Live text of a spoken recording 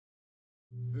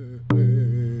These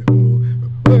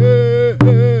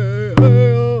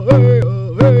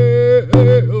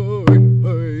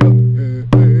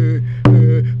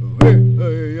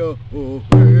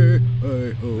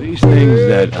things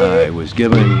that I was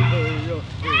given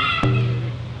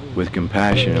with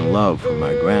compassion and love from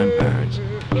my grandparents,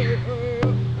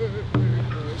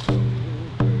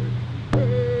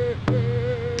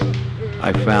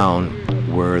 I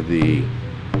found were the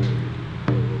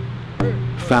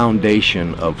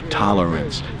foundation of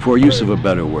tolerance, for use of a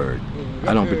better word.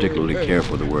 I don't particularly care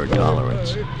for the word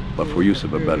tolerance, but for use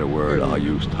of a better word, I'll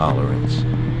use tolerance.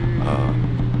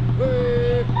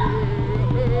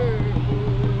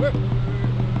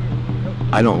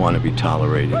 I don't want to be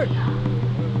tolerated.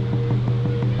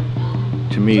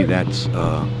 To me, that's,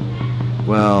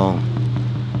 well,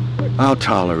 I'll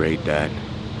tolerate that.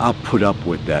 I'll put up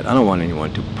with that. I don't want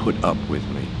anyone to put up with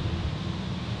me.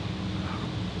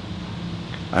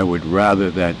 I would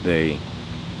rather that they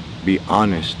be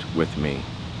honest with me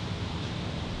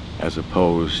as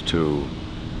opposed to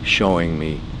showing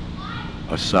me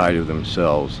a side of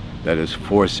themselves that is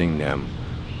forcing them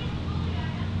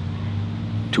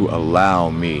to allow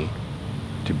me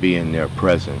to be in their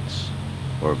presence,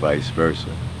 or vice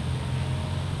versa.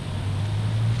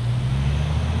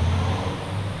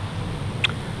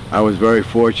 I was very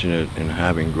fortunate in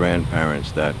having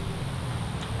grandparents that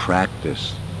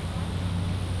practiced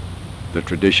the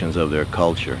traditions of their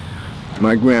culture.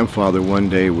 My grandfather one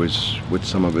day was with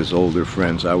some of his older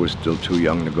friends. I was still too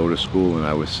young to go to school, and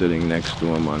I was sitting next to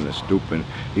him on the stoop, and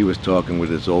he was talking with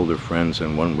his older friends,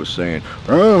 and one was saying,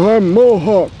 I'm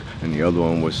Mohawk, and the other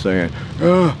one was saying,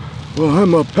 well,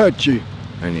 I'm Apache,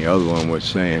 and the other one was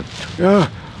saying,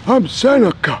 I'm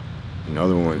Seneca.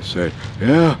 Another one said,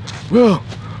 well,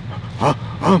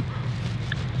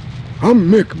 I'm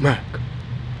Micmac.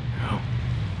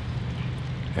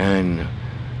 And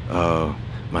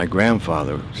my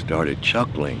grandfather started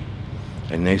chuckling,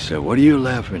 and they said, what are you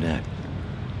laughing at?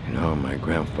 You know, my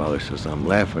grandfather says, I'm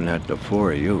laughing at the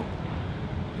four of you.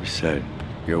 He said,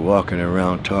 you're walking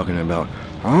around talking about,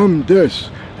 I'm this,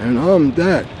 and I'm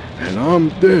that, and I'm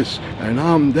this, and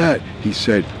I'm that. He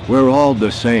said, we're all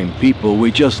the same people,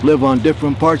 we just live on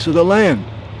different parts of the land.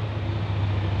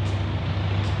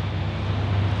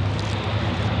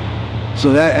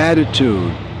 So that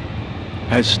attitude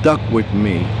has stuck with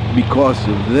me because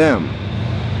of them.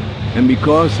 And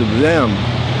because of them,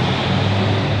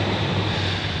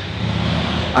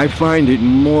 I find it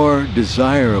more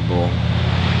desirable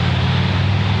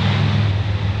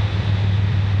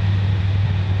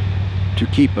to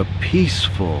keep a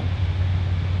peaceful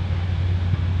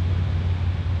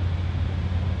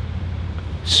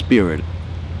spirit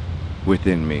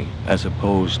within me as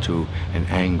opposed to an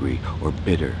angry or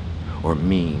bitter or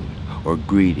mean or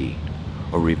greedy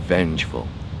or revengeful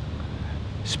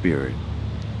spirit.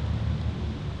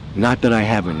 Not that I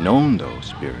haven't known those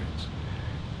spirits,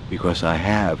 because I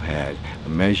have had a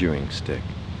measuring stick.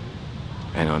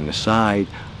 And on the side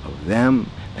of them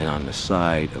and on the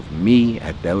side of me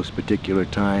at those particular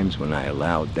times when I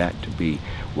allowed that to be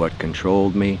what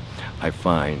controlled me, I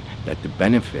find that the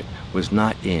benefit was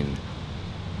not in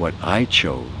what I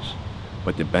chose,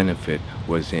 but the benefit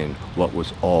was in what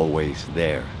was always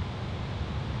there.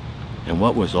 And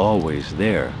what was always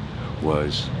there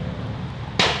was,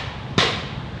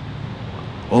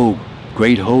 oh,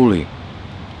 great holy,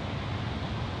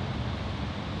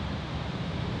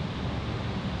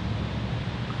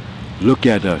 look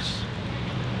at us.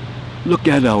 Look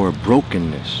at our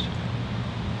brokenness.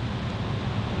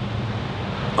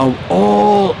 Of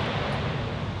all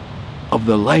of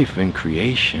the life in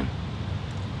creation,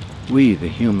 we, the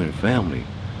human family,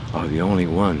 are the only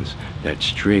ones that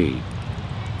strayed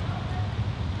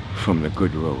from the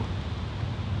good road.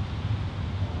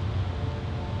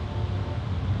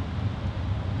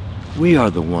 We are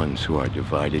the ones who are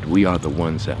divided. We are the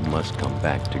ones that must come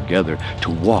back together to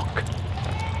walk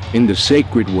in the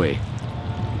sacred way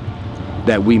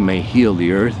that we may heal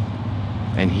the earth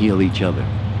and heal each other.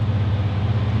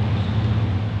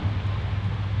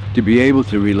 To be able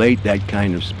to relate that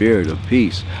kind of spirit of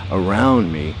peace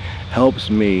around me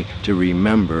helps me to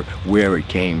remember where it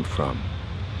came from.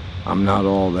 I'm not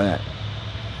all that.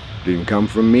 Didn't come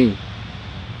from me.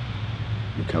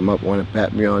 You come up, want to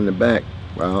pat me on the back.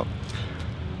 Well,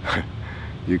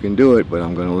 you can do it, but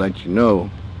I'm going to let you know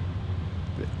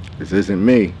that this isn't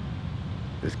me.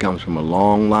 This comes from a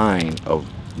long line of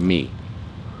me.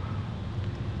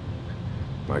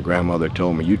 My grandmother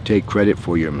told me, you take credit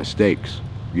for your mistakes.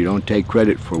 You don't take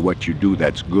credit for what you do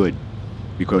that's good,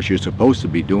 because you're supposed to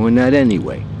be doing that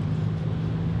anyway.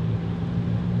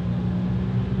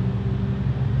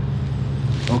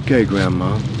 Okay,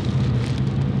 Grandma.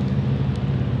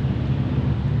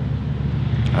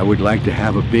 I would like to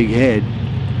have a big head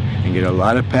and get a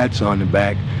lot of pats on the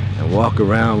back and walk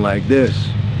around like this.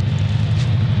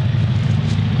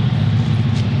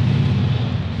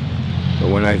 But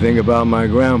when I think about my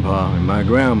grandpa and my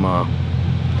grandma,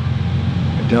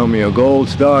 they tell me a gold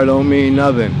star don't mean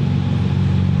nothing.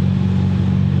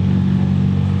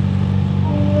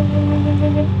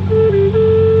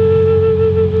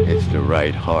 It's the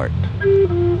right heart.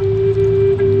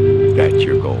 That's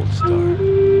your gold star.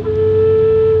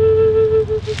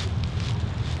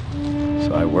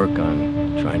 So I work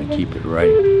on trying to keep it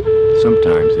right.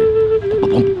 Sometimes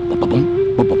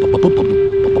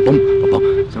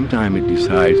it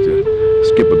decides to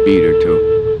skip a beat or two.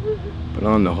 But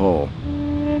on the whole,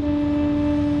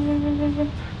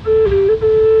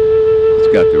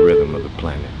 it's got the rhythm of the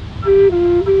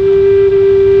planet.